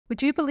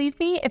Would you believe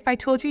me if I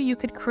told you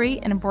could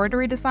create an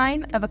embroidery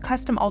design of a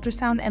custom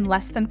ultrasound in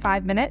less than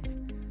 5 minutes?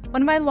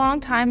 One of my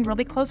longtime,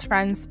 really close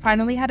friends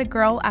finally had a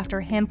girl after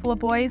a handful of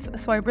boys,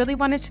 so I really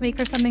wanted to make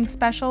her something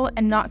special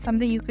and not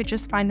something you could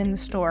just find in the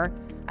store.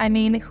 I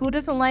mean, who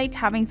doesn't like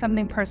having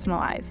something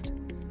personalized?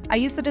 I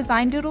used the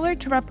Design Doodler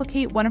to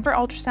replicate one of her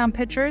ultrasound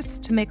pictures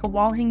to make a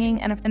wall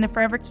hanging and a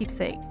forever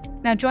keepsake.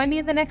 Now join me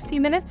in the next few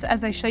minutes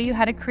as I show you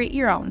how to create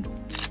your own.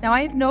 Now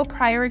I have no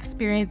prior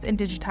experience in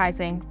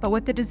digitizing, but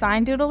with the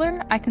Design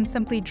Doodler, I can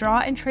simply draw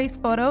and trace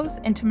photos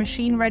into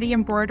machine-ready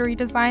embroidery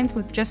designs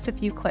with just a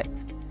few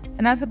clicks.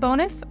 And as a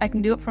bonus, I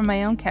can do it from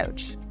my own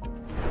couch.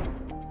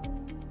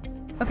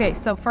 Okay,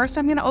 so first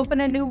I'm going to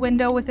open a new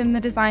window within the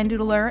Design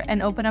Doodler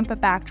and open up a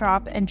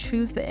backdrop and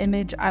choose the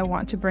image I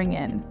want to bring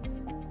in.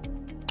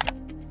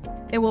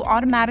 It will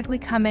automatically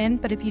come in,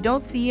 but if you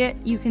don't see it,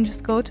 you can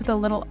just go to the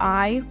little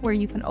eye where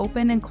you can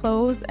open and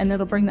close and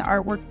it'll bring the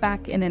artwork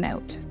back in and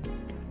out.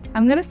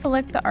 I'm going to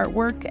select the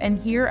artwork,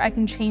 and here I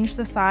can change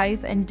the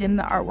size and dim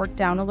the artwork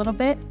down a little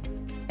bit.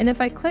 And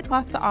if I click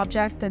off the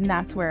object, then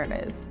that's where it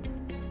is.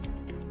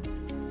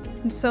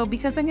 And so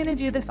because I'm going to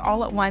do this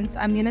all at once,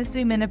 I'm going to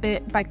zoom in a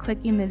bit by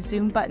clicking the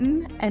zoom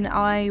button, and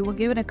I will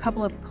give it a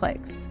couple of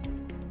clicks.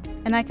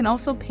 And I can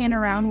also pan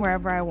around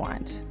wherever I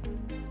want.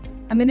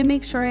 I'm going to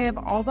make sure I have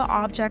all the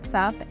objects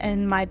up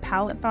in my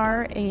palette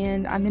bar,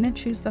 and I'm going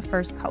to choose the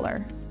first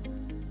color.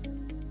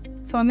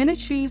 So I'm going to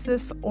choose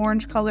this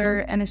orange color,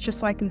 and it's just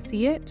so I can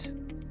see it.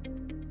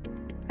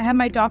 I have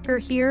my docker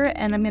here,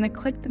 and I'm going to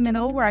click the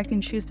middle where I can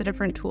choose the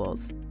different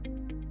tools.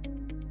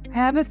 I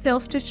have a fill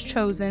stitch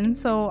chosen,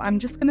 so I'm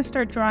just going to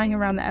start drawing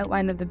around the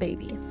outline of the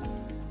baby.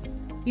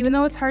 Even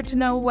though it's hard to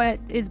know what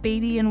is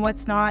baby and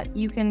what's not,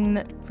 you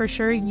can for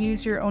sure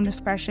use your own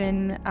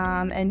discretion,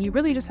 and you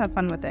really just have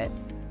fun with it.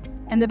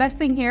 And the best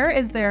thing here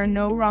is there are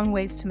no wrong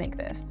ways to make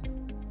this.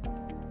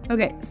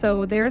 Okay,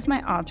 so there's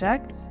my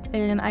object,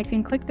 and I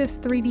can click this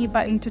 3D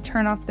button to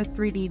turn off the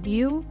 3D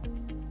view.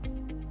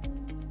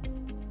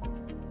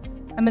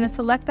 I'm going to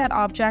select that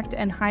object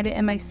and hide it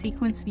in my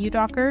sequence view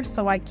docker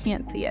so I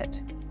can't see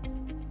it.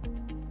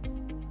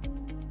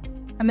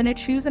 I'm going to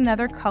choose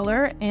another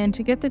color, and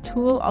to get the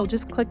tool, I'll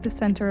just click the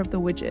center of the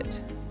widget.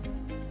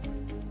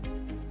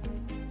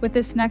 With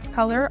this next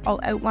color,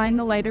 I'll outline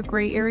the lighter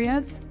gray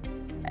areas.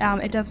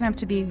 It doesn't have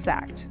to be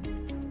exact.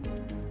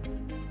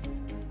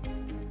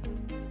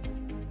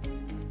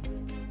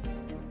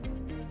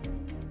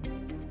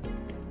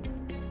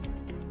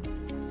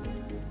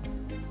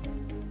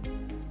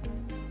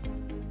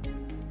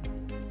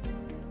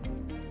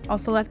 I'll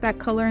select that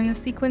color in the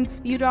sequence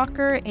view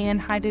docker and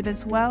hide it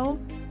as well.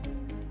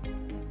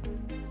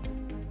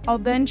 I'll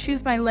then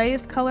choose my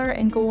lightest color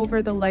and go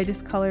over the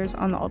lightest colors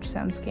on the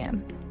ultrasound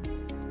scan.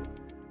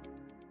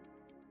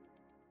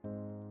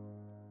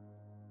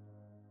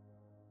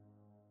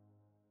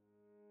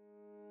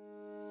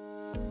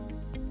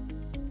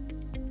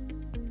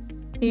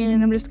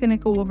 And I'm just going to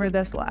go over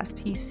this last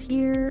piece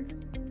here.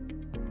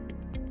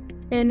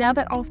 And now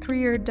that all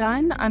three are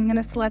done, I'm going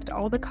to select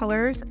all the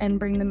colors and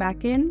bring them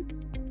back in.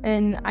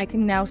 And I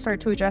can now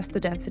start to adjust the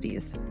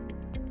densities.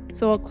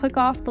 So I'll click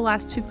off the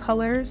last two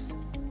colors.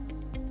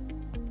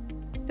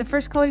 The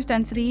first color's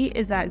density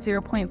is at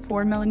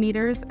 0.4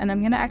 millimeters, and I'm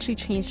going to actually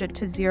change it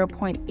to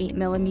 0.8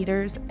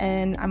 millimeters.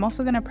 And I'm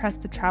also going to press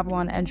the travel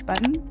on edge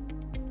button.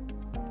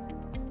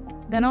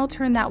 Then I'll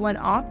turn that one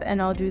off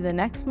and I'll do the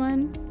next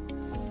one.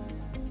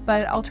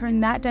 But I'll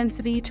turn that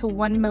density to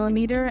 1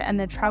 millimeter and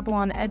the travel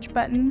on edge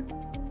button.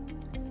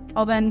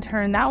 I'll then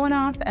turn that one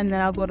off, and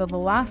then I'll go to the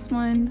last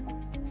one.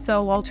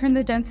 So I'll turn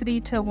the density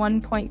to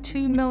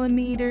 1.2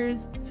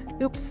 millimeters,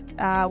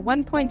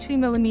 1.2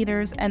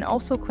 millimeters, and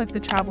also click the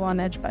travel on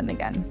edge button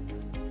again.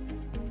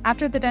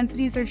 After the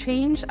densities are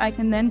changed, I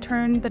can then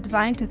turn the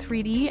design to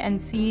 3D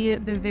and see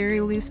the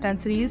very loose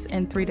densities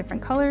in 3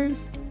 different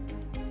colors.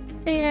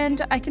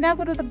 And I can now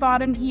go to the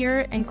bottom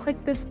here and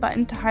click this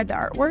button to hide the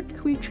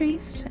artwork we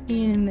traced,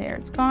 and there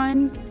it's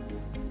gone.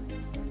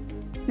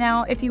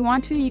 Now, if you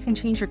want to, you can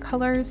change your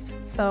colors.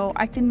 So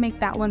I can make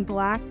that one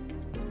black.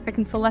 I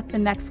can select the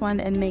next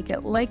one and make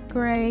it light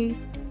gray.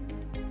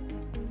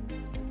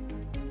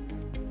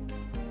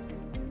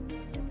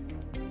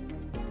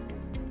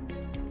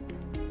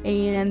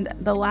 And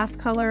the last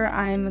color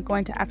I'm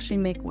going to actually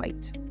make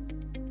white.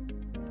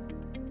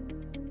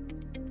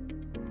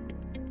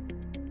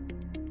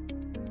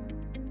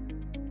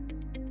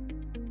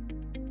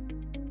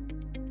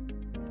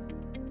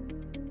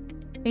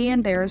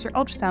 And there's your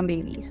ultrasound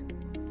baby.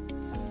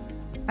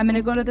 I'm going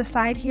to go to the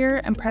side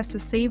here and press the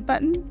save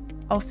button.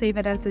 I'll save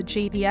it as a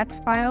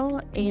JDX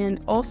file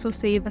and also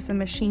save as a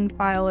machine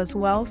file as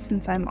well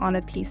since I'm on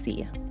a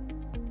PC.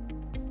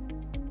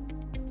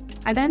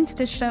 I then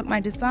stitched out my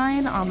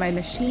design on my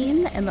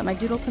machine and let my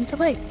doodle come to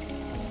life.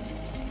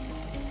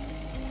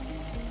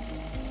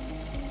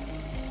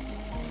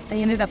 I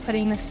ended up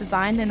putting this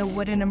design in a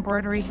wooden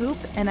embroidery hoop,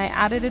 and I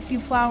added a few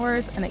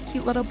flowers and a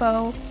cute little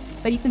bow,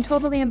 but you can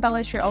totally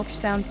embellish your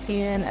ultrasound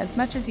scan as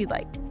much as you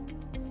like.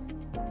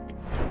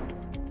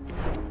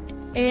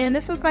 And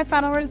this was my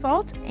final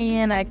result,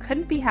 and I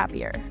couldn't be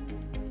happier.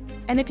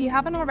 And if you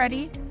haven't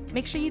already,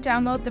 make sure you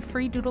download the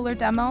free Doodler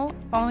demo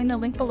following the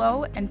link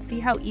below and see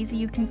how easy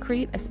you can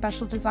create a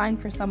special design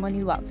for someone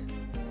you love.